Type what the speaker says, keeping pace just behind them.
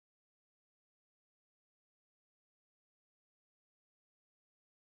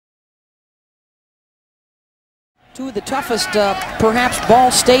Two of the toughest, perhaps,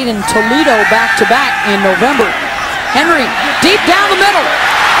 Ball State and Toledo back-to-back in November. Henry, deep down the middle.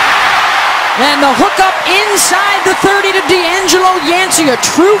 And the hookup inside the 30 to DeAngelo Yancey, a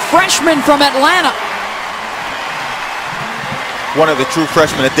true freshman from Atlanta. One of the true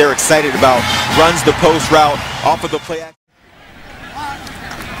freshmen that they're excited about. Runs the post route off of the play action.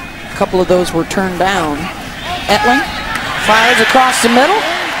 A couple of those were turned down. Etling fires across the middle.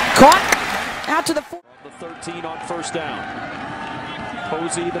 Caught out to the 4. The 13 on first down.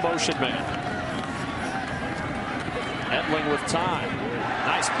 Posey, the motion man. Etling with time.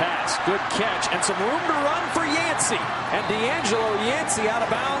 Nice pass, good catch, and some room to run for Yancey. And DeAngelo Yancey out of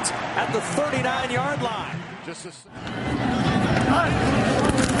bounds at the 39-yard line.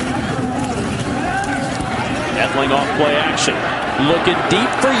 Etling off play action. Looking deep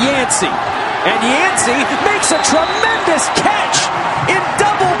for Yancey. And Yancey makes a tremendous catch. In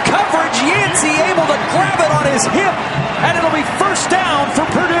double coverage, Yancey able to grab it on his hip. And it'll be first down for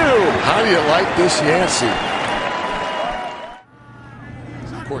Purdue. How do you like this Yancey?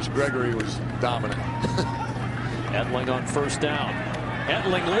 Of course, Gregory was dominant. Etling on first down.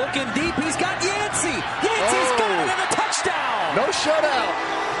 Etling looking deep. He's got Yancey. Yancey's got it and a touchdown. No shutout.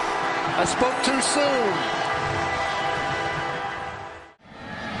 I spoke too soon.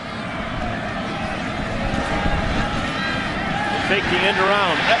 Fake the end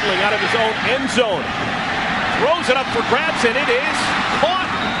around. Etling out of his own end zone. Throws it up for grabs, and it is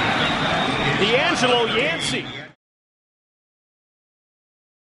caught. DeAngelo Yancey.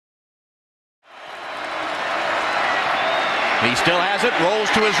 He still has it,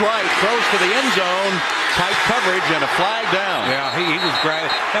 rolls to his right, throws to the end zone, tight coverage, and a flag down. Yeah, he was great.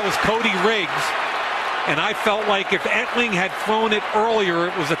 That was Cody Riggs, and I felt like if Etling had thrown it earlier,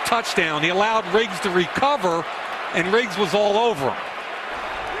 it was a touchdown. He allowed Riggs to recover, and Riggs was all over him.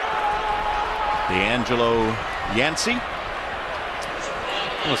 DeAngelo Yancey.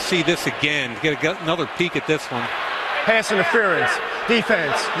 We'll see this again. Get another peek at this one. Pass interference.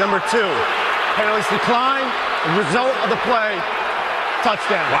 Defense, number 2. Penalties decline. The result of the play,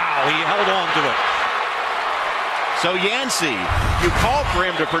 touchdown. Wow, he held on to it. So Yancey, you called for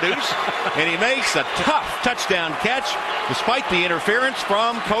him to produce, and he makes a tough touchdown catch despite the interference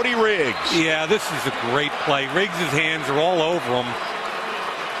from Cody Riggs. Yeah, this is a great play. Riggs' hands are all over him.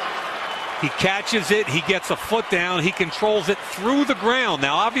 He catches it, he gets a foot down, he controls it through the ground.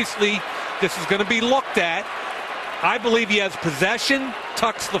 Now, obviously, this is going to be looked at. I believe he has possession,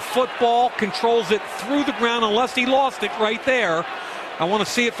 tucks the football, controls it through the ground unless he lost it right there. I want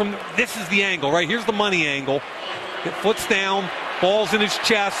to see it from, this is the angle, right? Here's the money angle. It foot's down, ball's in his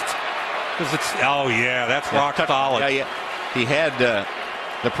chest. Oh, yeah, that's rock solid. Yeah. He had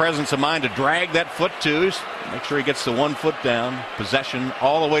the presence of mind to drag that foot to, make sure he gets the 1 foot down, possession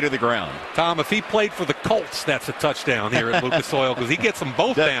all the way to the ground. Tom, if he played for the Colts, that's a touchdown here at Lucas Oil because he gets them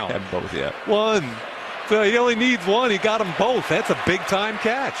both down. Have both, yeah. One. So he only needs one. He got them both. That's a big-time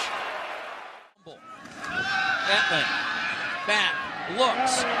catch. Etling back,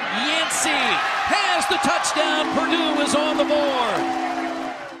 looks. Yancey has the touchdown. Purdue is on the board.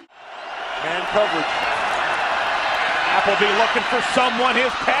 Man coverage. Appleby looking for someone.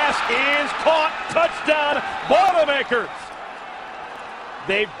 His pass is caught. Touchdown, Boilermakers.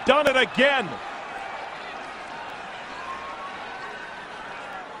 They've done it again.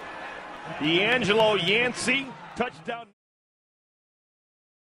 DeAngelo Yancey, touchdown.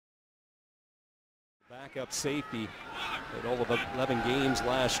 Backup safety at all of 11 games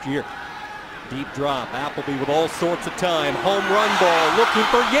last year. Deep drop, Appleby with all sorts of time. Home run ball, looking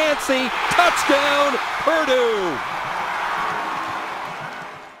for Yancey. Touchdown, Purdue.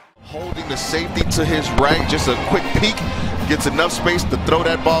 Holding the safety to his right, just a quick peek. Gets enough space to throw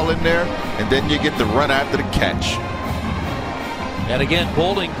that ball in there, and then you get the run after the catch. And again,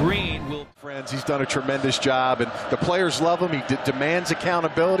 Bowling Green will. Friends, he's done a tremendous job, and the players love him. He demands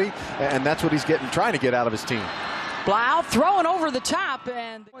accountability, and that's what he's trying to get out of his team. Blau throwing over the top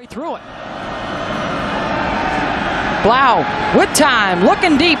and through it. Blau with time,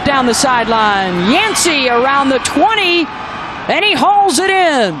 looking deep down the sideline. Yancey around the 20, and he hauls it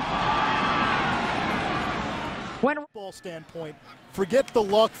in. When ball standpoint, forget the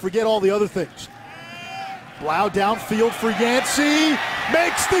luck, forget all the other things. Blau downfield for Yancey,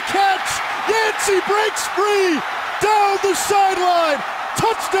 makes the catch. Yancey breaks free, down the sideline,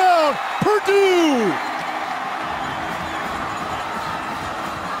 touchdown, Purdue.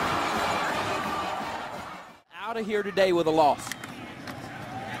 Out of here today with a loss.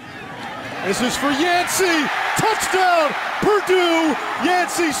 This is for Yancey, touchdown, Purdue.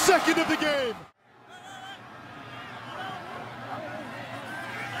 Yancey, second of the game.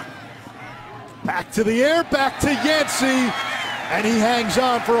 Back to the air, back to Yancey, and he hangs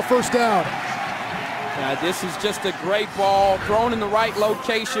on for a first down. This is just a great ball, thrown in the right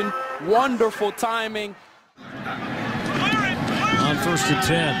location, wonderful timing. On 1st and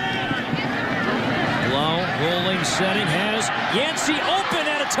 10. Blau rolling, setting, has Yancey open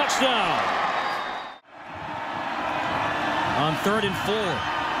and a touchdown. On 3rd and 4,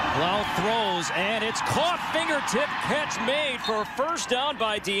 Blau throws and it's caught, fingertip catch made for a first down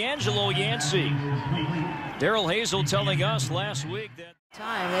by DeAngelo Yancey. Daryl Hazel telling us last week that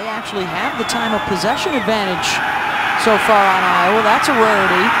they actually have the time of possession advantage so far on Iowa. That's a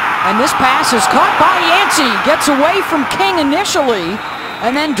rarity. And this pass is caught by Yancey. Gets away from King initially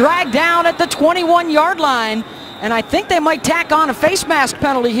and then dragged down at the 21-yard line. And I think they might tack on a face mask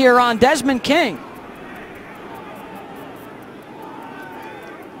penalty here on Desmond King.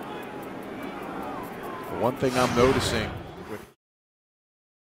 One thing I'm noticing.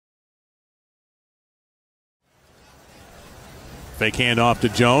 Fake handoff to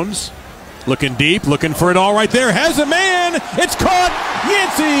Jones. Looking deep, looking for it all right there. Has a man. It's caught.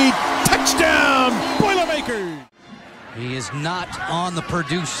 Yancey. Touchdown. Boilermaker. He is not on the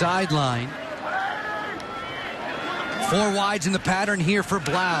Purdue sideline. 4 wides in the pattern here for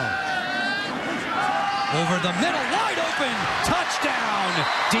Blau. Over the middle, wide open. Touchdown.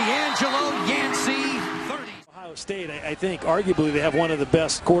 DeAngelo Yancey. 30. Ohio State, I think, arguably they have one of the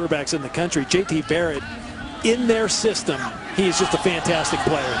best quarterbacks in the country. J.T. Barrett. In their system, he is just a fantastic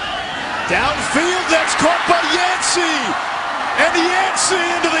player. Downfield, that's caught by Yancey! And Yancey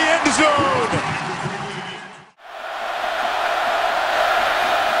into the end zone!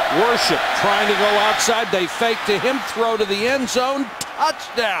 Worship trying to go outside. They fake to him, throw to the end zone.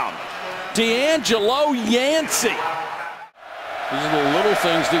 Touchdown. DeAngelo Yancey. These are the little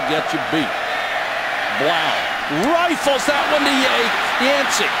things that get you beat. Blau rifles that one to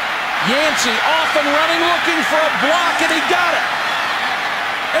Yancey. Yancey off and running, looking for a block, and he got it.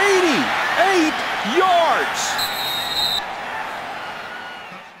 88 yards.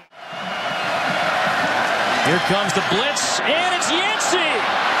 Here comes the blitz, and it's Yancey.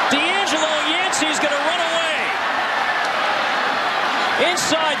 DeAngelo Yancey's going to run away.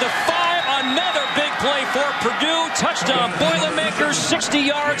 Inside the 5, another big play for Purdue. Touchdown, Boilermakers, 60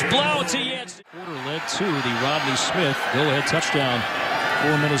 yards, Blau to Yancey. Quarter led to the Rodney Smith go-ahead touchdown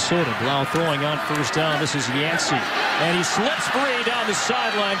for Minnesota. Blau throwing on first down. This is Yancey. And he slips free down the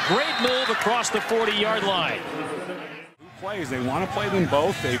sideline. Great move across the 40-yard line. Plays. They want to play them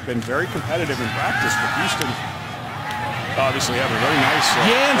both. They've been very competitive in practice, but Houston obviously have a very nice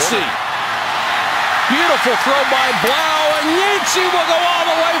Yancey. Beautiful throw by Blau, and Yancey will go all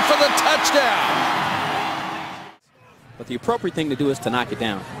the way for the touchdown. But the appropriate thing to do is to knock it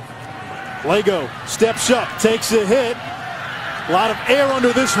down. Lego steps up, takes a hit. A lot of air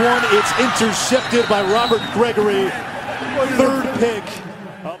under this one. It's intercepted by Robert Gregory. 3rd pick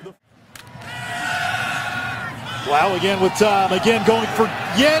of the... Blau again with Tom. Again going for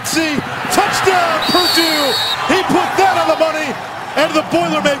Yancey. Touchdown, Purdue. He put that on the money, and the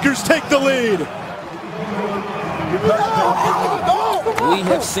Boilermakers take the lead. We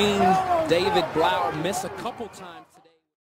have seen David Blau miss a couple times.